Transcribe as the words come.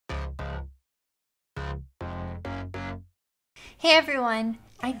Hey everyone!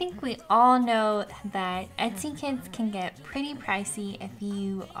 I think we all know that Etsy kits can get pretty pricey if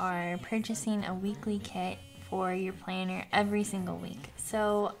you are purchasing a weekly kit for your planner every single week.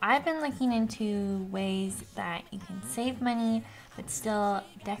 So I've been looking into ways that you can save money but still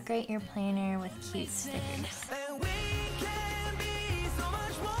decorate your planner with cute stickers.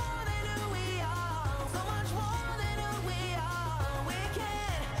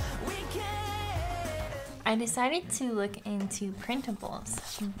 I decided to look into printables,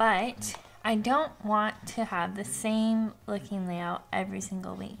 but I don't want to have the same looking layout every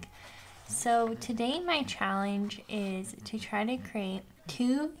single week. So today my challenge is to try to create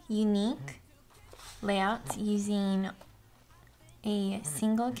two unique layouts using a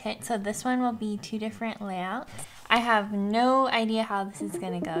single kit. So this one will be two different layouts. I have no idea how this is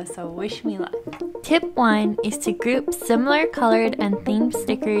gonna go, so wish me luck. Tip 1 is to group similar colored and themed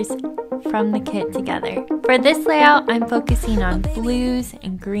stickers from the kit together. For this layout, I'm focusing on blues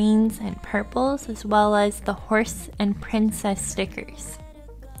and greens and purples, as well as the horse and princess stickers.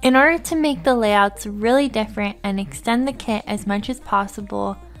 In order to make the layouts really different and extend the kit as much as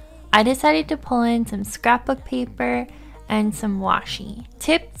possible, I decided to pull in some scrapbook paper and some washi.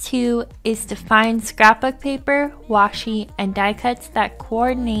 Tip 2 is to find scrapbook paper, washi, and die cuts that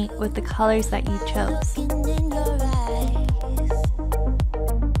coordinate with the colors that you chose.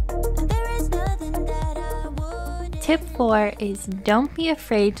 Tip 4 is don't be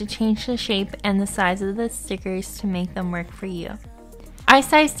afraid to change the shape and the size of the stickers to make them work for you. I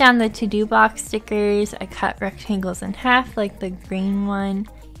sized down the to-do box stickers, I cut rectangles in half like the green one,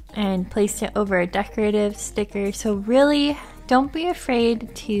 and placed it over a decorative sticker. So really, don't be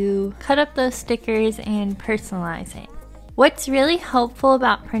afraid to cut up those stickers and personalize it. What's really helpful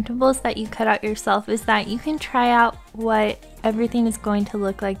about printables that you cut out yourself is that you can try out what everything is going to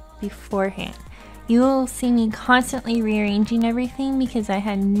look like beforehand. You will see me constantly rearranging everything because I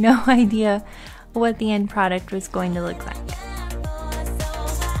had no idea what the end product was going to look like.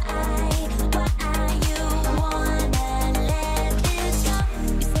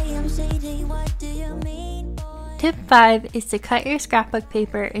 Tip 5 is to cut your scrapbook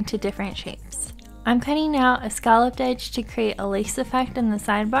paper into different shapes. I'm cutting out a scalloped edge to create a lace effect in the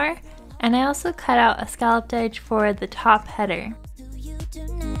sidebar, and I also cut out a scalloped edge for the top header.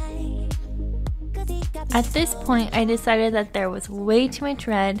 At this point, I decided that there was way too much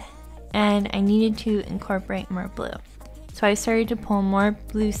red and I needed to incorporate more blue. So I started to pull more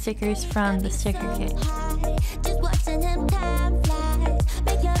blue stickers from the sticker kit.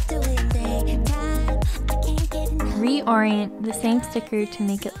 Reorient the same sticker to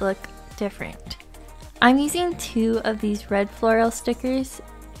make it look different. I'm using two of these red floral stickers,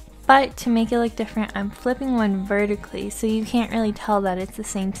 but to make it look different, I'm flipping one vertically so you can't really tell that it's the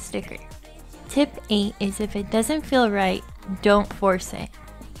same sticker. Tip 8 is if it doesn't feel right, don't force it.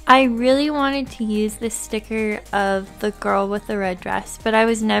 I really wanted to use this sticker of the girl with the red dress, but I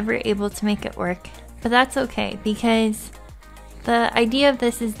was never able to make it work. But that's okay, because the idea of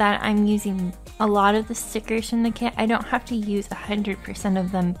this is that I'm using a lot of the stickers from the kit. I don't have to use 100%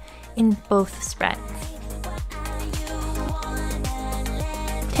 of them in both spreads.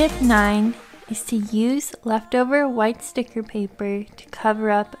 Tip 9 is to use leftover white sticker paper to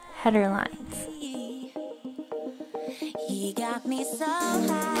cover up header lines.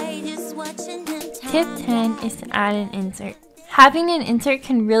 Tip 10 is to add an insert. Having an insert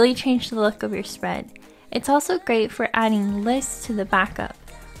can really change the look of your spread. It's also great for adding lists to the backup.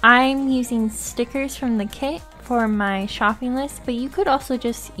 I'm using stickers from the kit for my shopping list, but you could also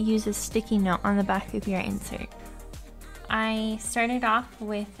just use a sticky note on the back of your insert. I started off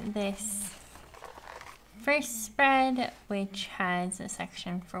with this first spread, which has a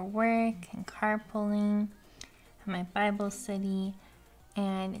section for work and carpooling, and my Bible study,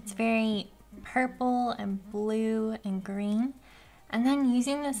 and it's very purple and blue and green. And then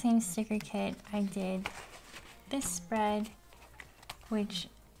using the same sticker kit, I did this spread, which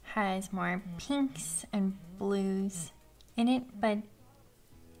has more pinks and blues in it, but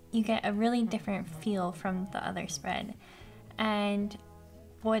you get a really different feel from the other spread. And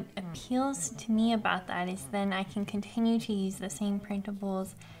what appeals to me about that is then I can continue to use the same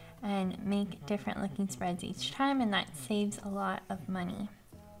printables and make different looking spreads each time, and that saves a lot of money.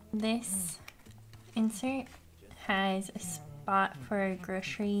 This insert has a spot for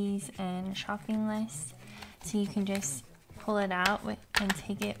groceries and shopping lists, so you can just pull it out and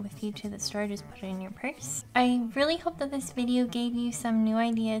take it with you to the store, just put it in your purse. I really hope that this video gave you some new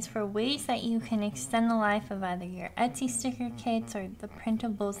ideas for ways that you can extend the life of either your Etsy sticker kits or the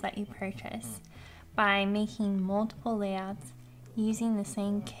printables that you purchase by making multiple layouts using the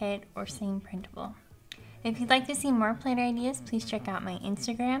same kit or same printable. If you'd like to see more planner ideas, please check out my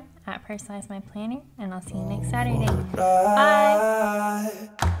Instagram at @PersonalizeMyPlanner, and I'll see you next Saturday. Bye!